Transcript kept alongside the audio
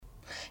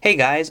Hey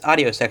guys,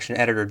 audio section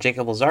editor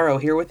Jacob Lazaro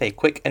here with a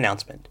quick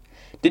announcement.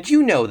 Did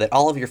you know that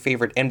all of your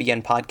favorite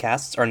NBN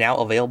podcasts are now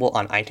available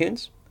on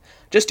iTunes?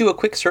 Just do a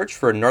quick search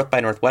for North by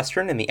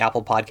Northwestern in the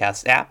Apple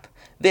Podcasts app,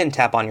 then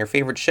tap on your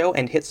favorite show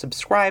and hit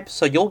subscribe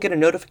so you'll get a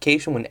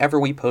notification whenever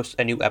we post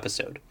a new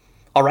episode.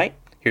 Alright,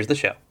 here's the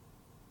show.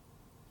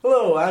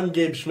 Hello, I'm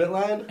Gabe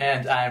Schmidtline.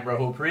 And I'm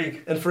Rahul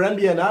Parikh. And for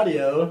NBN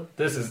Audio,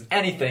 this is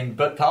Anything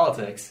But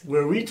Politics,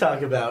 where we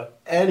talk about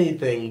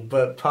anything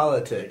but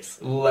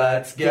politics.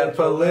 Let's get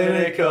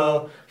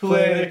political,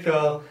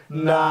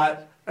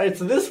 not. Alright,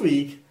 so this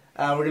week,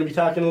 we're going to be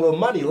talking a little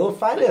money, a little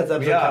finance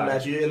episode coming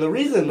at you. And the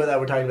reason that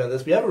we're talking about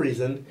this, we have a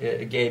reason.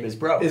 Gabe is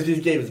broke. Is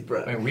because Gabe is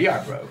broke. I mean, we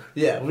are broke.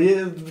 Yeah,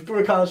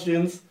 we're college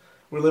students.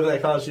 We're living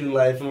that college student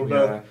life, and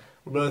we're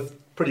both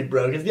pretty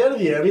broke. It's the end of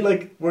the year. I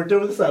mean, worked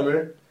over the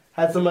summer.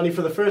 Had some money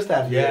for the first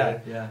half of the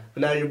year. Yeah. But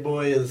now your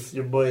boy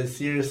is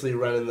seriously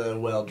running the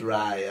well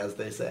dry, as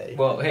they say.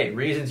 Well, hey,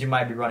 reasons you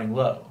might be running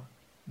low.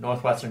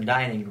 Northwestern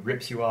Dining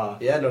rips you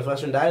off. Yeah,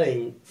 Northwestern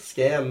Dining,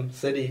 scam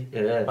city.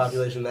 It is.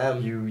 Population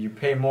them. You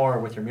pay more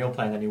with your meal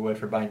plan than you would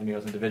for buying the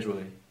meals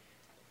individually.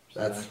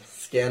 That's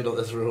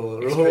scandalous,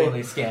 Rahul.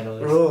 Extremely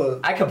scandalous.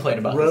 Rahul, I complain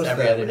about this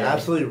every other day.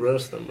 Absolutely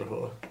roast them,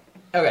 Rahul.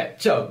 Okay,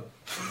 so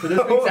for this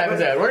week's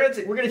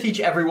episode, we're gonna teach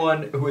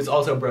everyone who is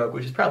also broke,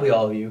 which is probably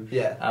all of you.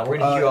 Yeah. We're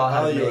gonna teach you all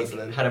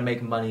how to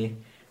make money,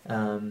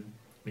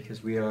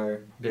 because we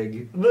are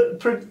big.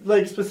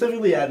 But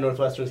specifically at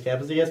Northwestern's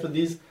campus, I guess. But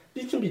these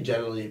can be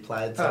generally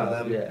applied. Some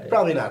of them,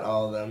 probably not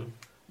all of them,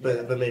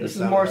 but maybe this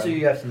some. Is more so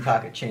you have some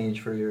pocket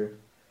change for your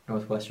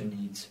Northwestern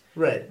needs.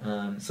 Right.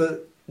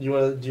 So do you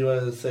want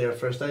to say our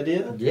first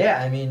idea?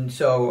 Yeah, I mean,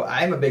 so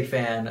I'm a big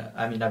fan.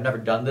 I mean, I've never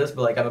done this,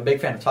 but I'm a big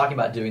fan of talking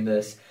about doing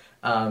this.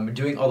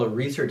 Doing all the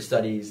research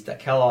studies that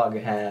Kellogg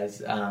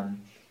has. I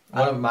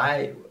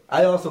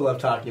also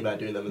love talking about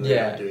doing them and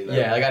not doing them.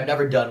 Yeah, I've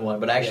never done one,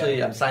 but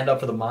actually I'm signed up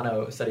for the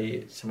mono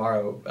study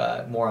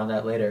tomorrow. More on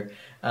that later.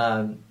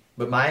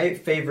 But my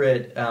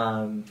favorite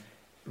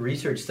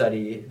research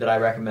study that I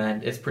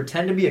recommend is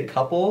pretend to be a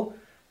couple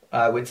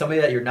with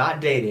somebody that you're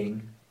not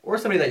dating or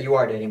somebody that you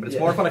are dating, but it's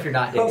more fun if you're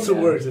not dating. It also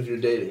works if you're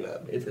dating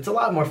them. It's a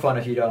lot more fun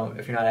if you're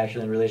not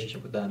actually in a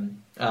relationship with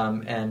them.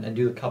 And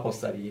do the couple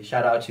study.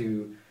 Shout out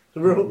to.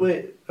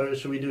 Wait,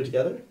 should we do it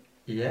together?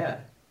 Yeah.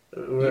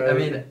 I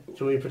mean,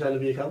 can we pretend to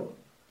be a couple?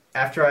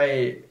 After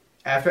I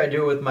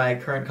do it with my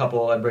current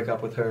couple, I break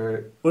up with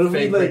her. What if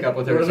break up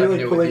with her? What if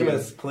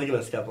we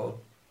polygamous couple?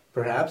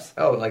 Perhaps.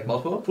 Oh, like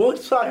multiple? We'll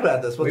talk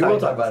about this. We will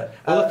talk about it.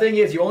 Well, the thing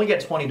is, you only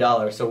get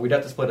 $20, so we'd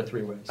have to split it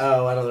 3 ways.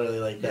 Oh, I don't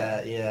really like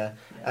that. Yeah.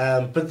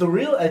 But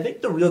I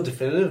think the real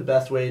definitive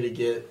best way to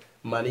get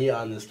money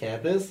on this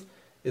campus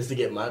is to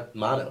get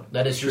mono.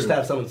 That is true. Just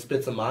have someone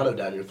spit some mono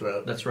down your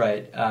throat. That's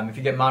right. If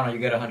you get mono, you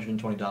get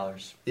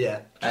 $120.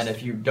 Yeah. And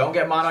if you don't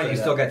get mono, you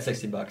still get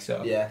 $60.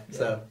 So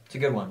so it's a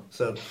good one.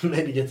 So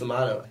maybe get some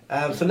mono.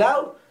 So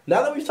now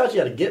that we've taught you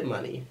how to get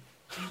money,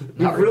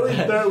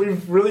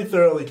 we've really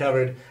thoroughly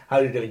covered how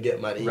you're going to get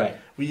money. Right.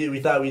 We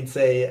thought we'd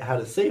say how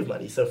to save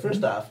money. So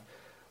first off,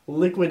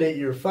 liquidate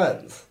your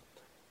funds.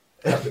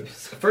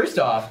 First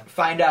off,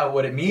 find out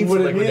what it means to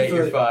liquidate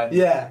your funds.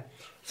 Yeah.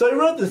 So I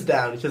wrote this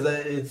down because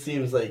it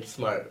seems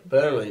smart, but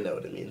I don't really know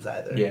what it means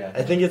either. Yeah.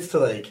 I think it's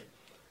to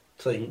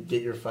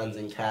get your funds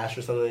in cash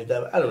or something like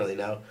that. But I don't really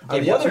know.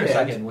 What's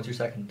your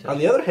second tip? On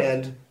the other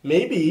hand,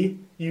 maybe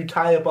you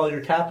tie up all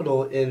your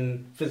capital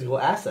in physical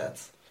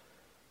assets.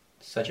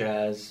 Such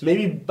as?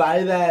 Maybe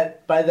buy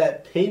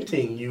that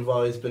painting you've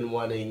always been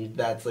wanting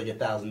that's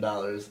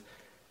 $1,000.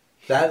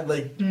 That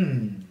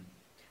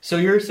So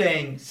you're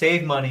saying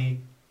save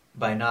money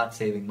by not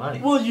saving money.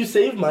 Well, you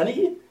save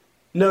money?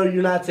 No,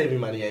 you're not saving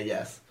money, I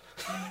guess.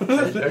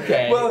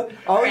 Okay. Well,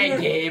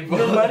 Gabe.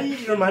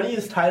 your money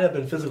is tied up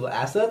in physical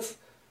assets,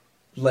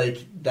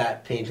 like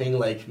that painting.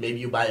 Maybe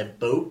you buy a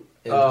boat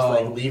and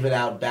just leave it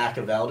out back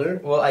of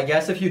Elder. Well, I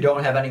guess if you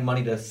don't have any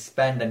money to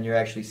spend, then you're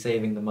actually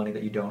saving the money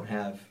that you don't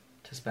have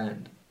to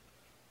spend.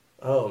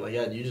 Oh my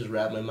God! You just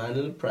wrapped my mind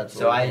in a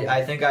pretzel. So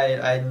I think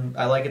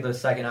I like it the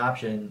second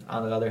option.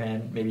 On the other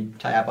hand, maybe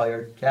tie up all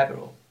your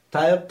capital.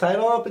 Tie it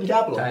all up in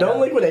capital. Don't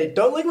liquidate.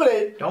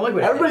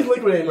 Everybody's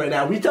liquidating right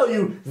now. We tell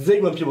you,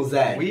 zig when people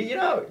zag.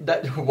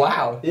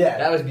 Wow. Yeah.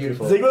 That was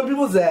beautiful. Zig when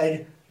people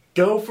zag.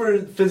 Go for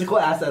physical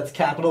assets,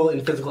 capital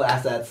in physical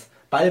assets.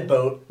 Buy a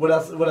boat. What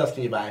else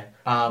can you buy?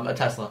 A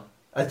Tesla.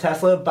 A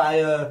Tesla. Buy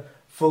a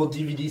full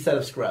DVD set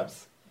of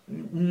Scrubs.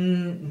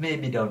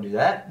 Maybe don't do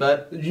that,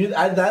 but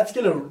that's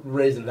gonna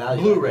raise in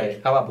value.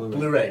 Blu-ray. How about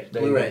Blu-ray?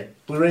 Blu-ray.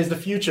 Blu-ray's the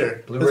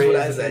future. Blu-ray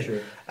is the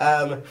future.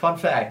 Fun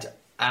fact.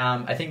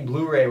 I think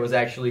Blu-ray was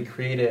actually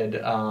created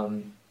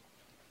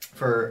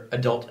for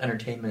adult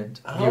entertainment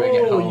viewing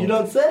at home. Oh, you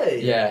don't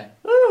say. Yeah.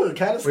 Ooh,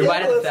 kind of scandalous. We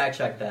might have to fact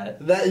check that.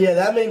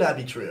 That may not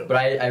be true. But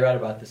I read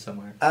about this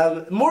somewhere.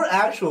 More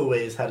actual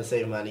ways how to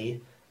save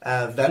money.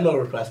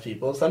 Venmo request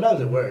people.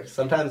 Sometimes it works.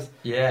 Sometimes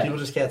people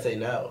just can't say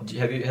no.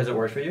 Has it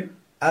worked for you?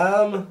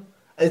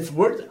 It's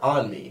worked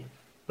on me.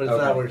 but it's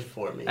not worked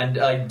for me.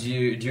 And do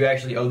you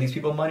actually owe these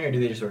people money, or do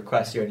they just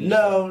request you?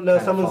 No,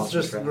 someone's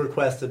just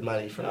requested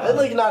money from me.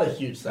 Like not a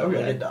huge sum,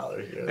 like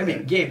 $1 here. I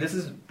mean, Gabe, this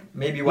is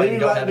maybe why you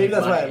don't have any maybe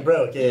that's money. why I'm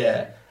broke.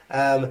 Yeah.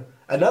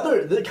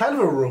 Another kind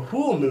of a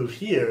Rahul move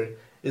here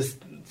is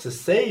to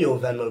say you'll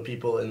Venmo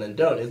people and then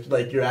don't. It's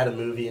like you're at a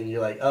movie and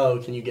you're like, oh,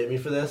 can you get me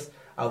for this?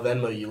 I'll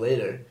Venmo you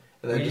later.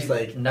 And then We've just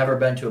like... never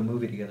been to a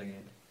movie together, Gabe.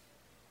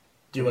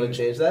 Do you want to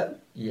change that?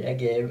 Yeah,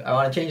 Gabe. I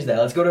want to change that.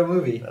 Let's go to a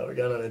movie. Oh, we're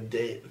going on a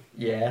date.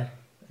 Yeah,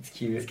 that's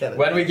cute. It's kinda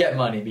when we get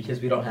money, because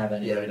we don't have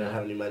any. Yeah, we don't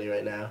have any money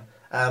right now.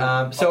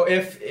 So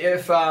if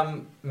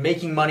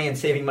making money and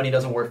saving money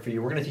doesn't work for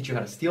you, we're going to teach you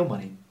how to steal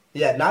money.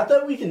 Yeah, not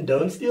that we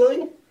condone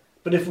stealing,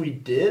 but if we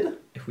did,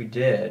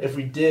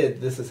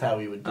 this is how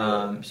we would do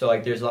it. So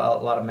like, there's a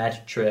lot of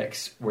magic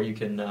tricks where you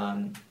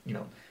can,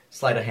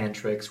 sleight of hand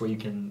tricks where you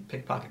can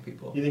pickpocket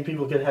people. You think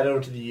people could head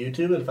over to the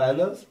YouTube and find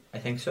those? I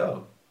think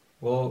so.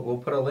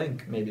 We'll put a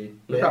link, maybe.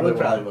 We probably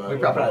won't. We're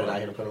probably not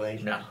going to put a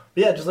link. No.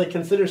 But yeah, just like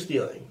consider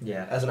stealing.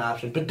 Yeah. As an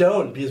option, but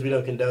don't, because we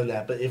don't condone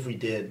that. But if we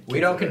did, we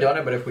don't condone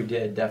it, but if we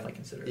did, definitely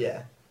consider it.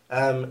 Yeah.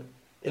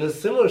 In a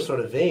similar sort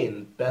of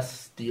vein,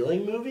 best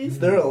stealing movies.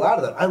 There are a lot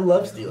of them. I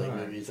love stealing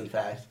movies. In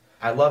fact,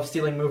 I love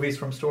stealing movies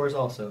from stores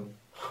also.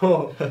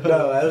 Oh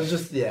no, I was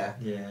just yeah.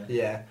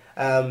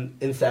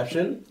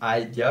 Inception.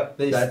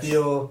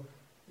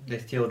 They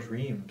steal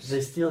dreams.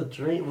 They steal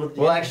dreams.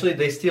 Well, actually,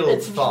 they steal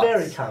it's thoughts. It's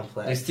very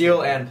complex. They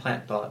steal and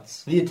plant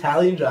thoughts. The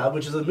Italian Job,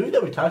 which is a movie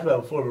that we talked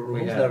about before, but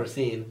Rahul's never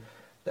seen.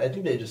 I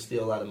think they just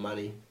steal a lot of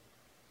money.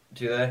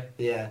 Do they?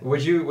 Yeah.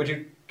 Would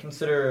you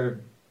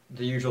consider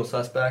The Usual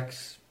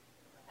Suspects?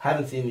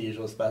 Haven't seen The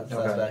Usual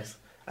Suspects.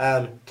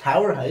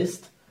 Tower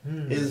Heist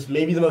is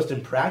maybe the most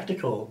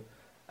impractical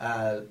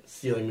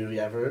stealing movie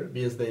ever,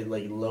 because they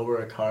like lower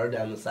a car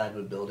down the side of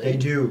a building. They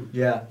do.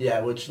 Yeah. Yeah,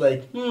 which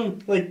How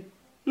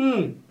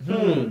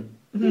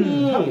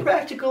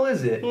practical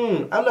is it?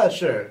 I'm not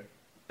sure.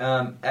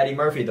 Eddie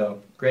Murphy,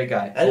 though. Great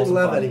guy. I didn't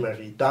love Eddie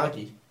Murphy.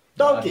 Donkey.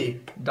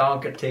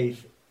 Donka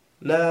teeth.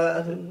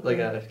 No. Like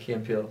a Key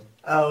and Peele.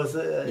 Oh, was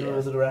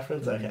it a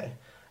reference? Okay.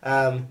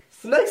 So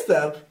next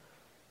up,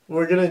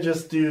 we're going to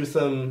just do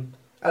some...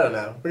 I don't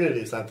know. We're going to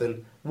do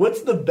something.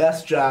 What's the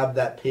best job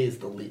that pays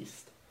the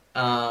least?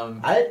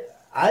 I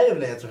have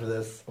an answer for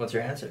this. What's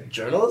your answer?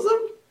 Journalism?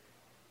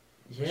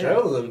 Yeah.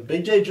 Journalism.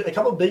 A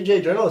couple Big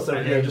J journalists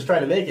over here just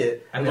trying to make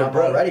it. And we're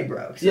already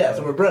broke. So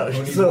so we're broke.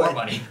 We need more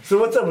money. So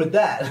what's up with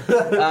that?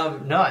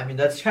 No, I mean,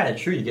 that's kind of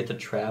true. You get to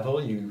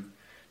travel. You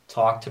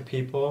talk to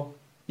people.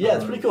 Yeah,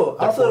 it's pretty cool.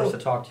 They're Also, forced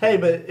to talk to hey, you.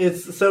 but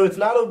it's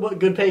not a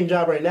good paying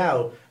job right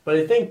now, but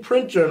I think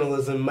print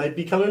journalism might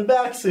be coming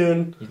back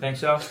soon. You think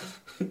so?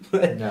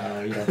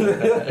 No, you don't think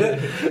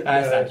that.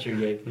 That's not true,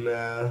 Gabe.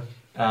 No.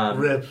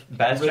 Rip.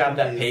 Best job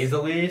that pays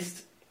the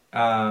least?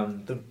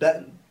 The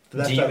best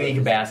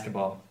D-League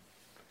basketball.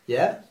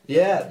 Yeah?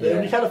 Yeah. It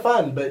would be kind of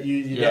fun, but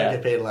you don't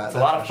get paid a lot. It's a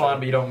lot of fun,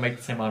 but you don't make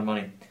the same amount of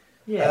money.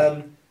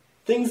 Yeah.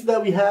 Things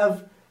that we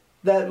have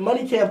that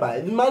money can't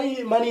buy. Money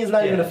is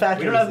not even a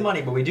factor. We don't have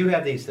money, but we do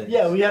have these things.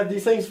 Yeah, we have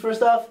these things.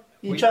 First off,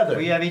 each other.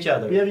 We have each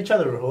other. We have each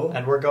other, Rahul.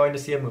 And we're going to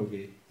see a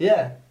movie.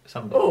 Yeah.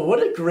 Someday. Oh, what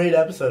a great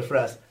episode for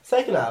us.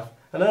 Second off,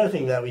 another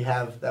thing that we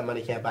have that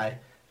money can't buy,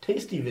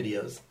 tasty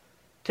videos.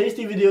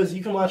 Tasty videos,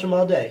 you can watch them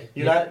all day.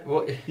 You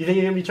think you're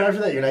going to be charged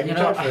for that? You're not going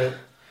to be charged for it.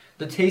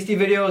 The tasty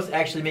videos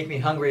actually make me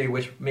hungry,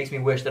 which makes me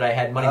wish that I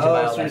had money to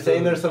buy all so that you're saying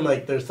food.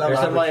 there's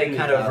some like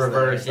kind of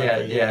reverse,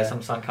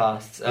 some sunk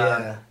costs.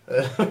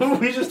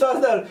 We just talked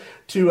about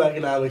two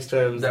economics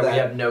terms that we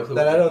have no clue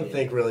that I don't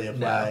think really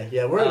apply. No.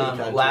 Yeah, we're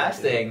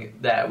last thing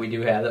that we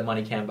do have that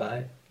money can't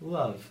buy: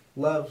 love.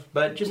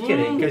 But just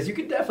kidding, because you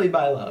can definitely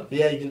buy love.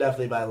 Yeah, you can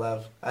definitely buy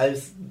love. I've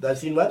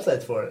seen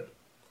websites for it.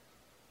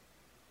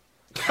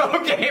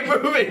 Okay,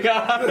 moving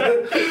on.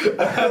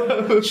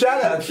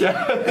 Shout-outs.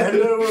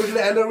 We're going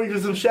to end our week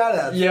with some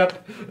shout-outs.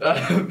 Yep.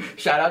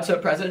 Shout-out to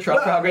President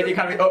Trump for how great the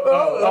economy...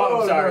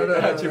 I'm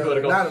sorry. Too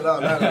political. Not at all.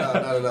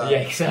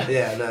 Yikes.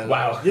 Yeah, no.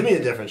 Wow. Give me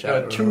a different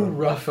shout-out. Two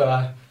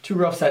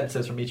rough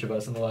sentences from each of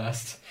us in the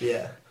last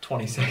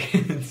 20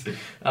 seconds.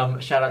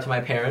 Shout out to my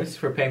parents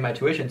for paying my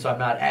tuition, so I'm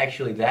not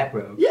actually that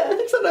broke. Yeah, I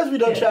think sometimes we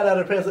don't shout out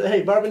our parents.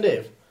 Hey, Barb and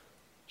Dave.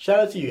 Shout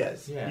out to you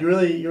guys. Yeah. You're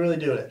really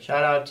doing it.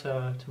 Shout out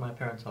to my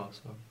parents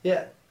also.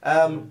 Yeah.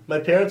 My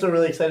parents are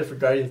really excited for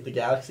Guardians of the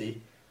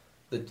Galaxy.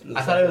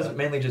 I thought it was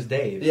mainly just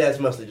Dave. Yeah, it's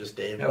mostly just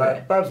Dave.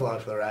 Okay. Barb's along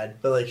for the ride.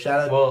 But like shout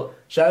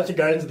out to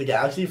Guardians of the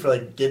Galaxy for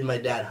like getting my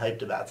dad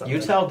hyped about something.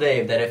 You tell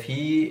Dave that if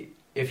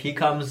he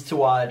comes to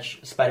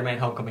watch Spider-Man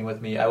Homecoming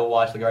with me, I will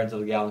watch the Guardians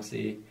of the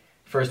Galaxy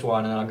first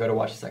one, and then I'll go to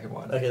watch the second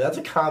one. Okay, that's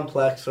a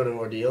complex sort of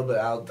ordeal, but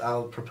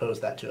I'll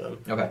propose that to him.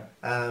 Okay.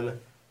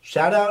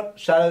 Shout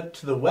out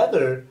to the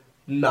weather.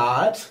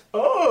 Not.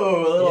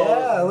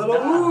 A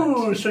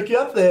little shook you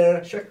up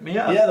there. Shook me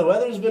up. Yeah, the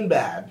weather's been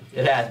bad.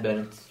 It has been.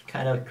 It's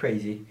kind of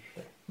crazy.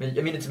 I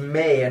mean, it's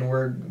May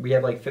and we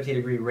have like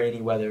 50-degree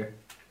rainy weather.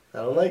 I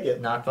don't like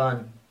it. Not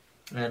fun.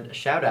 And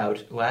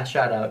last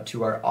shout out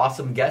to our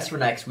awesome guest for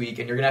next week,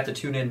 and you're gonna have to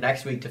tune in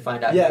next week to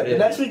find out. Yeah, who it is.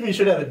 next week we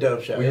should have a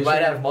dope show. We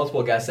might have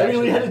multiple guests. I mean,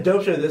 actually. we had a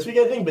dope show this week,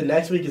 I think, but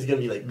next week is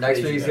gonna be like next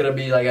crazy, week is gonna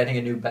be like I think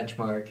a new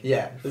benchmark.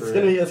 Yeah, it's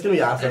gonna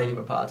be awesome. Anything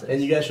but politics.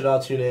 And you guys should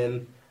all tune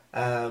in.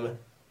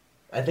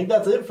 I think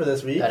that's it for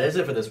this week. That is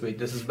it for this week.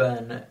 This has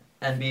been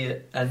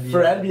NBN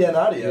for NBN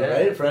Audio,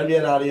 right? For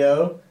NBN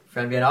Audio.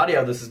 For NBN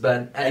Audio, this has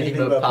been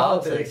Anything But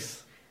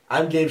Politics.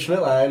 I'm Gabe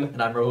Schmidtline.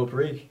 And I'm Rahul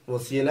Parikh. We'll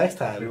see you next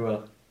time. We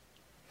will.